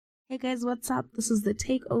Hey guys, what's up? This is the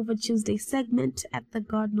Takeover Tuesday segment at the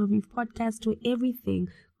Garden of Eve podcast where everything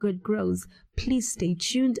good grows. Please stay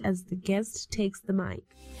tuned as the guest takes the mic.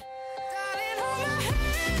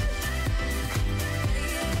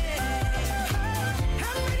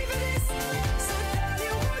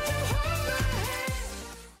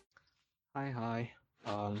 Hi.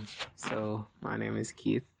 So my name is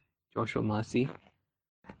Keith Joshua Massey,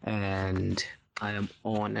 and I am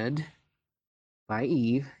honored by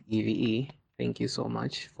EVE. Thank you so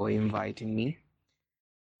much for inviting me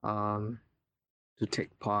to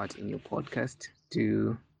take part in your podcast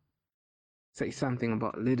to say something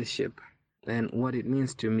about leadership and what it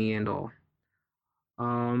means to me and all.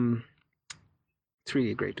 It's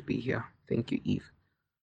really great to be here. Thank you, Eve.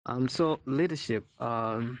 So leadership.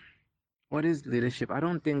 What is leadership? I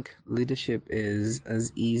don't think leadership is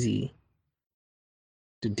as easy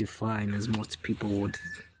to define as most people would,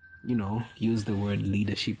 use the word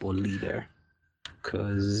leadership or leader,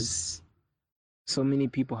 because so many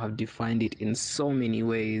people have defined it in so many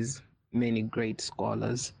ways. Many great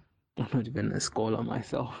scholars. I'm not even a scholar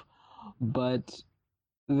myself, but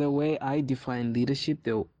the way I define leadership,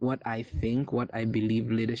 what I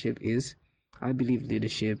believe leadership is, I believe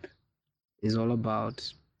leadership is all about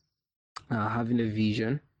having a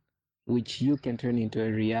vision which you can turn into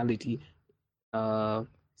a reality.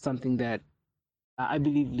 Something that I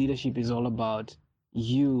believe leadership is all about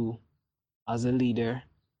you as a leader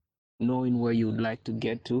knowing where you would like to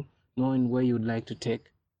get to, knowing where you would like to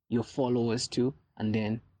take your followers to, and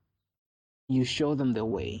then you show them the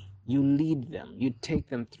way, you lead them, you take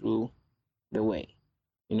them through the way,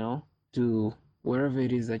 to wherever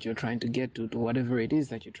it is that you're trying to get to whatever it is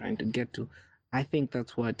that you're trying to get to. I think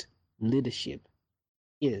that's what leadership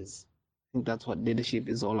is. I think that's what leadership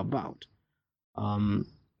is all about.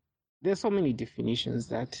 There's so many definitions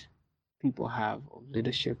that people have of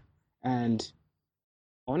leadership, and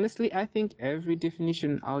honestly, I think every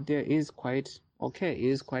definition out there is quite okay,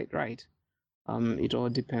 is quite right. It all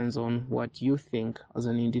depends on what you think as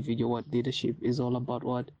an individual, what leadership is all about,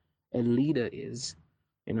 what a leader is,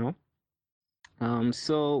 you know.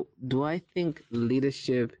 So do I think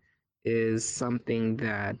leadership is something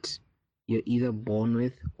that you're either born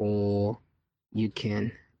with or you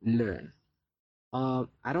can learn?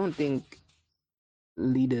 I don't think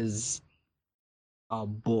leaders are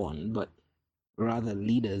born, but rather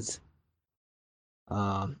leaders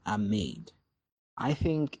are made. I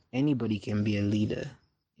think anybody can be a leader,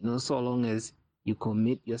 so long as you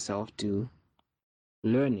commit yourself to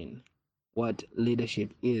learning what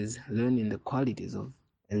leadership is, learning the qualities of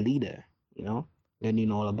a leader,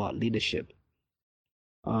 learning all about leadership.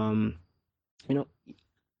 Um, you know,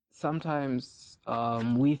 Sometimes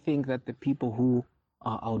we think that the people who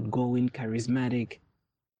are outgoing, charismatic,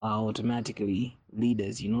 are automatically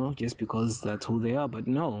leaders, just because that's who they are. But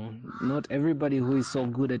no, not everybody who is so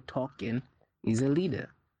good at talking is a leader.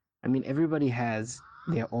 I mean, everybody has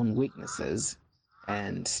their own weaknesses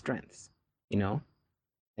and strengths,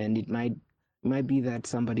 and it might be that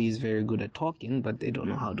somebody is very good at talking, but they don't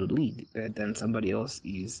know how to lead. But then somebody else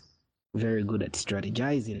is very good at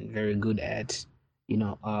strategizing, very good at,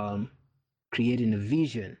 creating a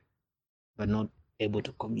vision, but not able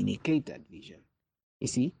to communicate that vision. You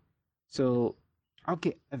see? So,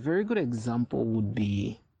 okay, a very good example would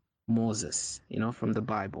be Moses, from the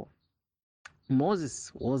Bible.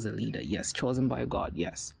 Moses was a leader, yes, chosen by God,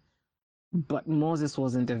 yes. But Moses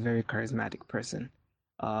wasn't a very charismatic person.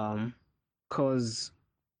 Because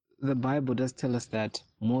the Bible does tell us that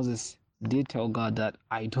Moses did tell God that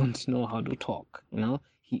I don't know how to talk,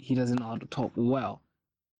 he doesn't know how to talk well.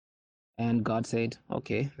 And God said,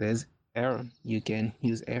 okay, there's Aaron. You can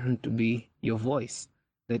use Aaron to be your voice.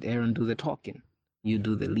 Let Aaron do the talking. You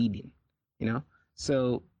do the leading,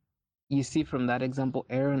 So you see from that example,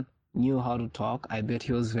 Aaron knew how to talk. I bet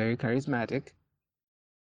he was very charismatic.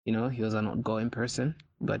 He was an outgoing person,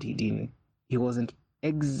 but he wasn't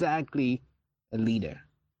exactly a leader.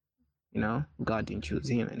 God didn't choose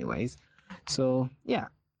him anyways. So yeah.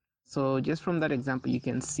 So just from that example, you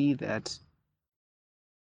can see that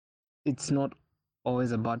it's not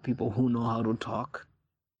always about people who know how to talk.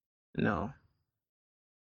 No.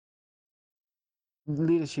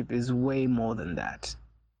 Leadership is way more than that.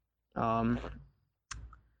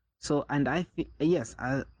 So, and I think, yes,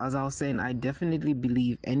 as I was saying, I definitely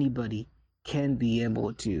believe anybody can be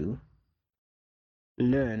able to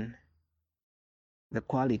learn the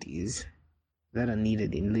qualities that are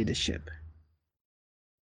needed in leadership.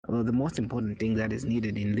 Well, the most important thing that is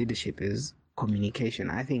needed in leadership is communication.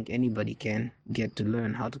 I think anybody can get to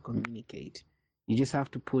learn how to communicate. You just have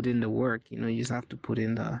to put in the work, you just have to put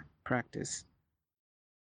in the practice.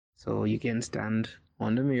 So you can stand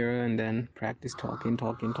on the mirror and then practice talking.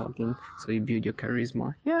 So you build your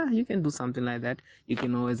charisma. Yeah, you can do something like that. You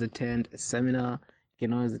can always attend a seminar. You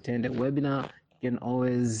can always attend a webinar. You can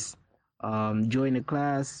always join a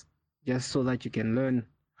class just so that you can learn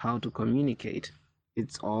how to communicate.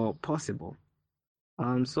 It's all possible.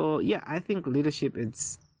 So yeah, I think leadership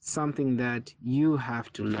is something that you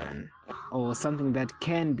have to learn, or something that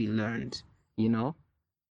can be learned. You know,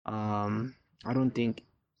 I don't think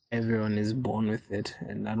everyone is born with it,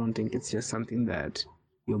 and I don't think it's just something that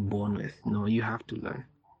you're born with. No, you have to learn.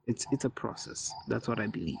 It's a process. That's what I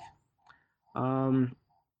believe. Um,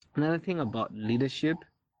 Another thing about leadership,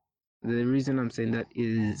 the reason I'm saying that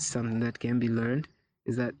is something that can be learned,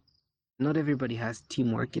 is that not everybody has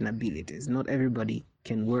teamwork abilities. Not everybody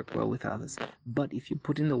can work well with others. But if you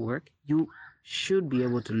put in the work, you should be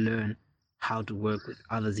able to learn how to work with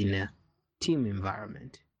others in a team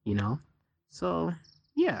environment, you know? So,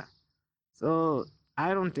 yeah. So,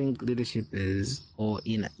 I don't think leadership is all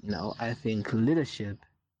in, I think leadership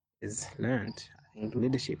is learned. I think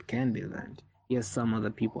leadership can be learned. Yes, some other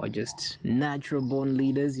people are just natural born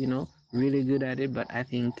leaders, really good at it, but I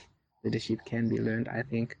think leadership can be learned. I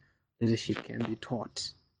think leadership can be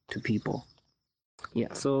taught to people.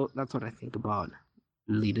 Yeah, so that's what I think about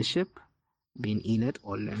leadership, being in it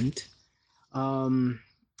or learned. Um,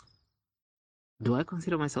 do I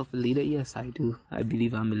consider myself a leader? Yes, I do. I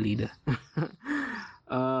believe I'm a leader.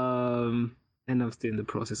 And I'm still in the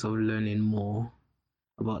process of learning more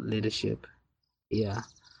about leadership. Yeah.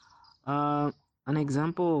 Uh, an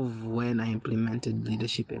example of when I implemented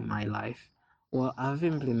leadership in my life. Well, I've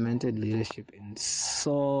implemented leadership in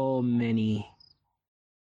so many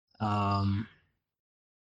um,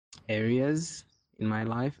 areas in my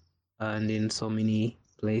life and in so many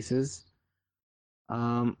places.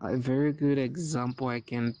 A very good example I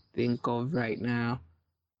can think of right now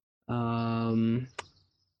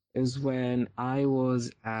is when I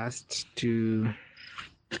was asked to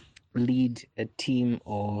lead a team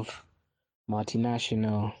of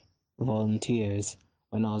multinational volunteers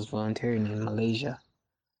when I was volunteering in Malaysia.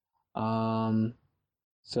 Um,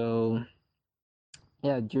 so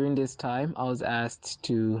yeah, during this time, I was asked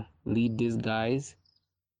to lead these guys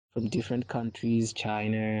from different countries: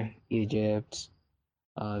 China, Egypt,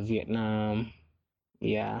 Vietnam,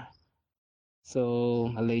 yeah. So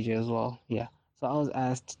Malaysia as well, yeah. So I was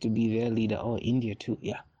asked to be their leader. Oh, India too,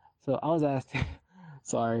 yeah. So I was asked,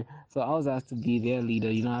 sorry. So I was asked to be their leader.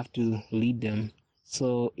 I have to lead them.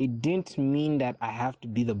 So it didn't mean that I have to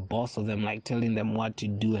be the boss of them, like telling them what to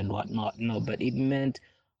do and what not. No, but it meant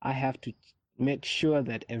I have to make sure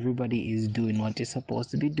that everybody is doing what they're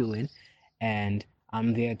supposed to be doing, and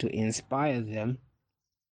I'm there to inspire them.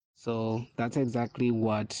 So that's exactly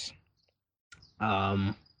what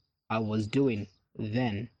um I was doing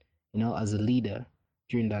then, as a leader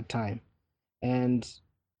during that time. And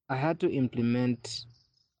I had to implement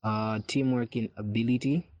teamwork in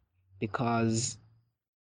ability because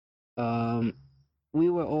um, we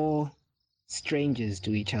were all strangers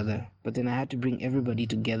to each other. But then I had to bring everybody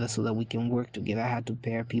together so that we can work together. I had to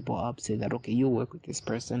pair people up, say that, okay, you work with this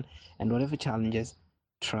person, and whatever challenges,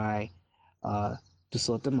 try to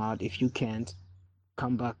sort them out. If you can't,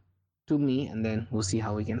 come back to me, and then we'll see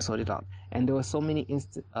how we can sort it out. And there were so many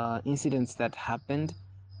incidents that happened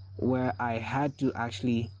where I had to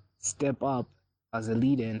actually step up as a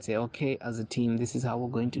leader and say, okay, as a team, this is how we're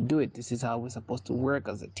going to do it. This is how we're supposed to work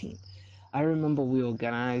as a team. I remember we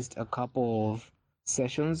organized a couple of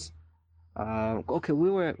sessions. Okay, we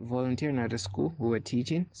were volunteering at a school, we were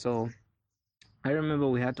teaching. So I remember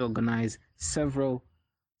we had to organize several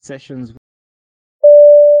sessions.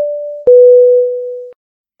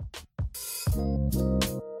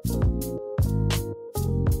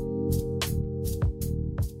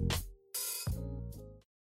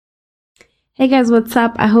 Hey guys, what's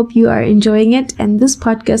up? I hope you are enjoying it, and this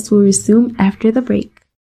podcast will resume after the break.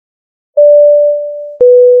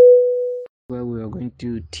 Where we were going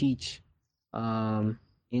to teach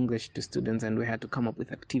English to students, and we had to come up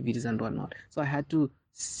with activities and whatnot. So I had to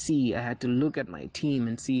look at my team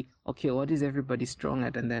and see, okay, what is everybody strong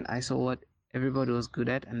at? And then I saw what everybody was good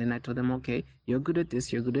at, and then I told them, okay, you're good at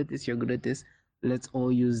this, you're good at this, you're good at this. Let's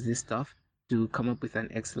all use this stuff to come up with an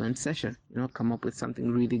excellent session, come up with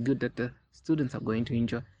something really good that the students are going to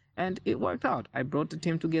enjoy. And it worked out. I brought the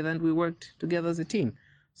team together and we worked together as a team.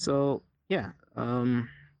 So yeah,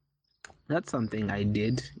 that's something I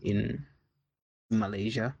did in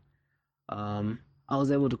Malaysia. I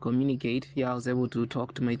was able to communicate. Yeah, I was able to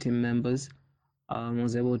talk to my team members. I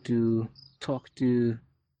was able to talk to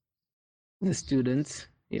the students,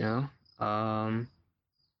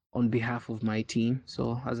 on behalf of my team.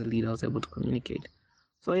 So as a leader, I was able to communicate.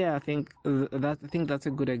 So yeah, I think that's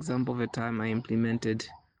a good example of a time I implemented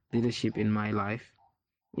leadership in my life.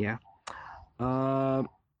 Yeah. Uh,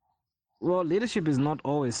 well, leadership is not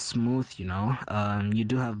always smooth, you know. You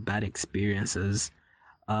do have bad experiences.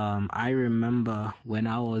 I remember when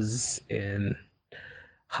I was in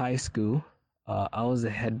high school, I was a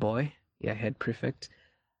head boy, yeah, head prefect.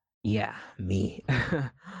 Yeah, me.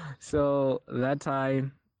 So that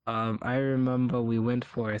time, I remember we went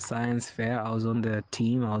for a science fair. I was on the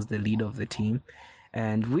team, I was the leader of the team,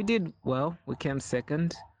 and we did well. We came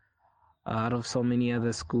second out of so many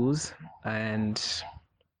other schools. And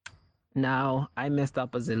now I messed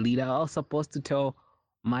up as a leader. I was supposed to tell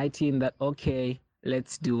my team that, okay,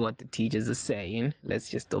 let's do what the teachers are saying, let's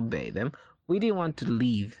just obey them. We didn't want to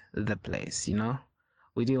leave the place, you know,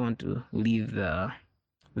 we didn't want to leave the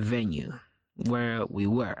venue where we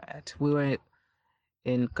were at. We were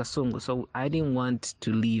in Kasungu, so I didn't want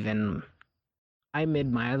to leave, and I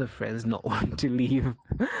made my other friends not want to leave.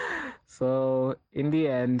 So in the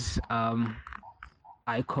end,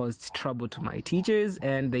 I caused trouble to my teachers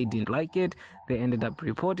and they didn't like it. They ended up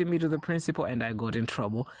reporting me to the principal and I got in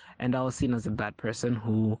trouble, and I was seen as a bad person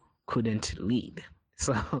who couldn't lead.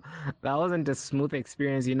 So that wasn't a smooth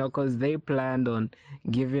experience, you know, because they planned on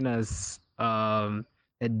giving us a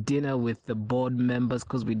dinner with the board members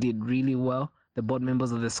because we did really well, the board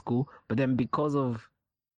members of the school. But then because of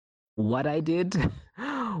what I did,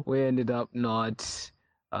 we ended up not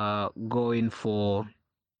going for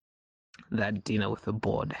that dinner with the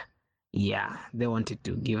board. Yeah, they wanted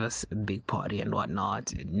to give us a big party and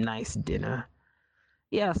whatnot, a nice dinner.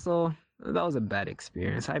 Yeah, so that was a bad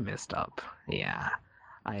experience. I messed up. Yeah,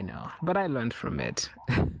 I know, but I learned from it.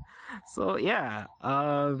 So yeah,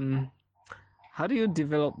 how do you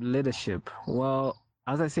develop leadership? Well,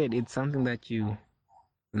 as I said, it's something that you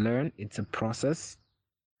learn. It's a process.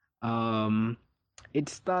 Um, it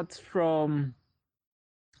starts from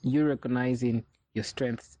you recognizing your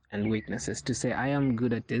strengths and weaknesses to say, I am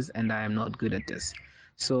good at this and I am not good at this.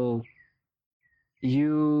 So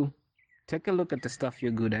you take a look at the stuff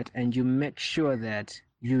you're good at and you make sure that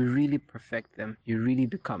you really perfect them. You really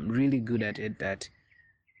become really good at it, that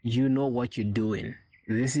you know what you're doing.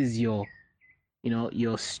 This is your, you know,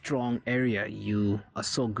 your strong area. You are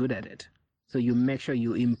so good at it. So you make sure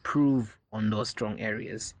you improve on those strong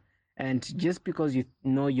areas. And just because you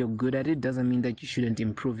know you're good at it doesn't mean that you shouldn't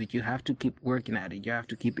improve it. You have to keep working at it. You have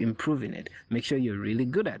to keep improving it. Make sure you're really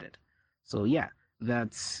good at it. So yeah,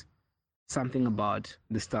 that's something about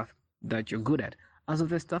the stuff that you're good at. As of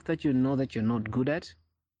the stuff that you know that you're not good at,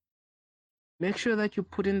 make sure that you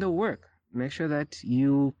put in the work. Make sure that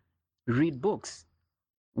you read books,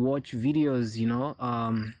 watch videos, you know,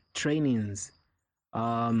 trainings,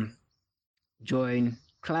 um, join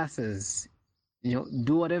classes, you know,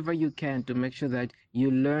 do whatever you can to make sure that you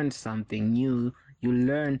learn something new, you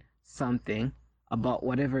learn something about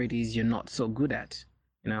whatever it is you're not so good at,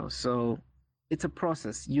 you know. So it's a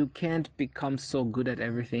process. You can't become so good at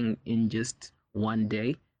everything in just one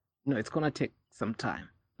day. No, it's gonna take some time,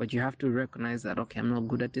 but you have to recognize that, okay, I'm not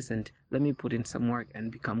good at this, and let me put in some work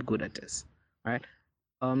and become good at this. Right.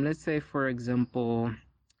 Let's say, for example,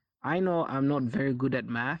 I know I'm not very good at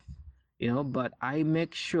math, you know, but I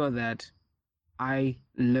make sure that I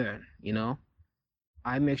learn, you know,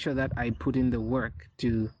 I make sure that I put in the work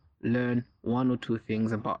to learn one or two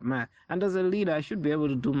things about math. And as a leader, I should be able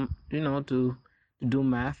to do, you know, to do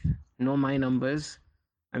math, know my numbers.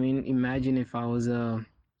 I mean, imagine if I was a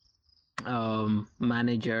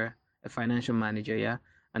manager, a financial manager, yeah,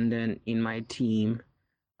 and then in my team,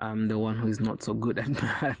 I'm the one who is not so good at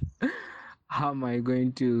math. How am I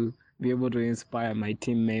going to be able to inspire my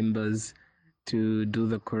team members to do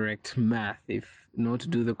the correct math, if not to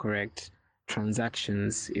do the correct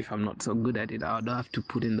transactions? If I'm not so good at it, I would have to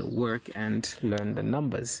put in the work and learn the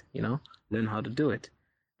numbers, you know, learn how to do it.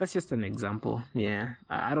 That's just an example. Yeah,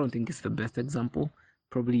 I don't think it's the best example.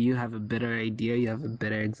 Probably you have a better idea, you have a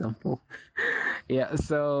better example. Yeah,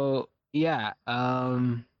 so yeah,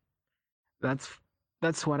 that's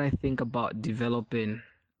that's what I think about developing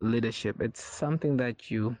leadership. It's something that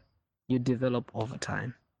you develop over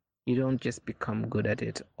time. You don't just become good at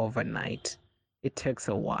it overnight. It takes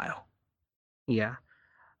a while. Yeah.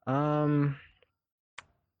 Um,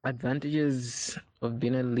 Advantages of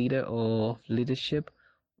being a leader or leadership.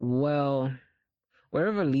 Well,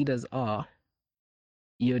 wherever leaders are,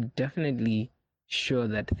 you're definitely sure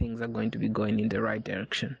that things are going to be going in the right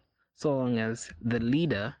direction. So long as the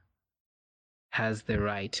leader has the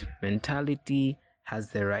right mentality, has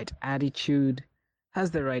the right attitude, has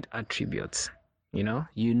the right attributes.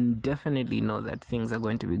 You definitely know that things are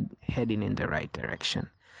going to be heading in the right direction.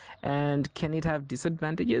 And can it have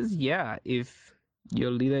disadvantages? Yeah, if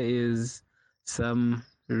your leader is some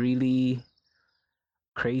really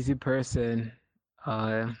crazy person,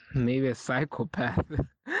 maybe a psychopath.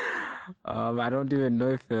 I don't even know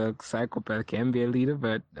if a psychopath can be a leader,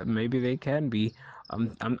 but maybe they can be.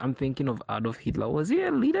 I'm thinking of Adolf Hitler. Was he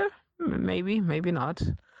a leader? Maybe, maybe not.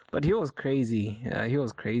 But he was crazy. He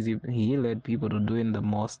was crazy. He led people to doing the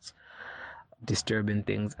most disturbing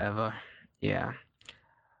things ever. Yeah.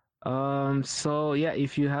 So yeah,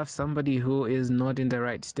 if you have somebody who is not in the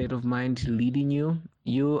right state of mind leading you,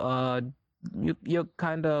 you're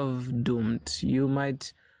kind of doomed. You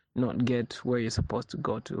might not get where you're supposed to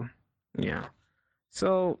go to. Yeah.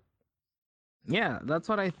 So yeah, that's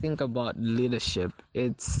what I think about leadership.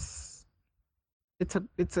 It's a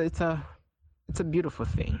beautiful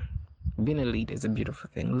thing. Being a leader is a beautiful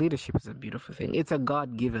thing. Leadership is a beautiful thing. It's a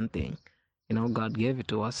God-given thing. God gave it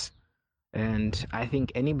to us. And I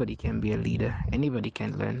think anybody can be a leader. Anybody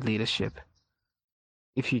can learn leadership.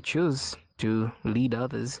 If you choose to lead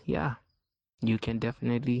others, yeah, you can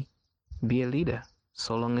definitely be a leader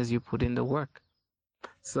so long as you put in the work.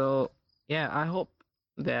 So, yeah, I hope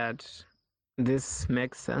that this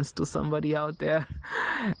makes sense to somebody out there.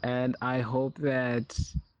 And I hope that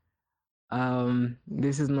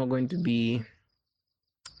this is not going to be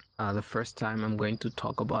the first time I'm going to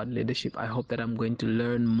talk about leadership. I hope that I'm going to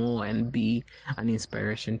learn more and be an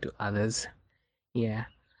inspiration to others. Yeah.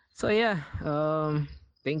 So yeah,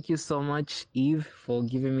 thank you so much, Eve, for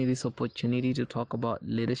giving me this opportunity to talk about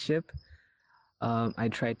leadership. I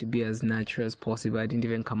tried to be as natural as possible. I didn't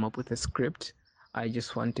even come up with a script. I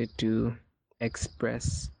just wanted to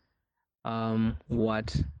express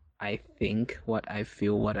what I think, what I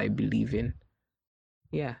feel, what I believe in.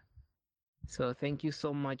 Yeah. So thank you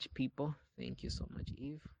so much, people. Thank you so much,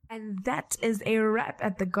 Eve. And that is a wrap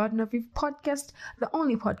at the Garden of Eve podcast, the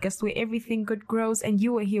only podcast where everything good grows, and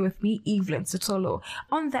you are here with me, Evelyn Sotolo.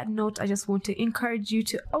 On that note, I just want to encourage you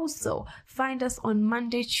to also find us on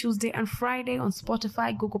Monday, Tuesday, and Friday on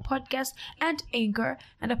Spotify, Google Podcasts, and Anchor.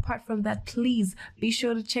 And apart from that, please be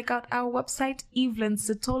sure to check out our website,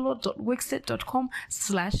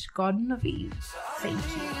 evelynsotolo.wixit.com/Garden of Eve. Thank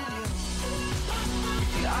you.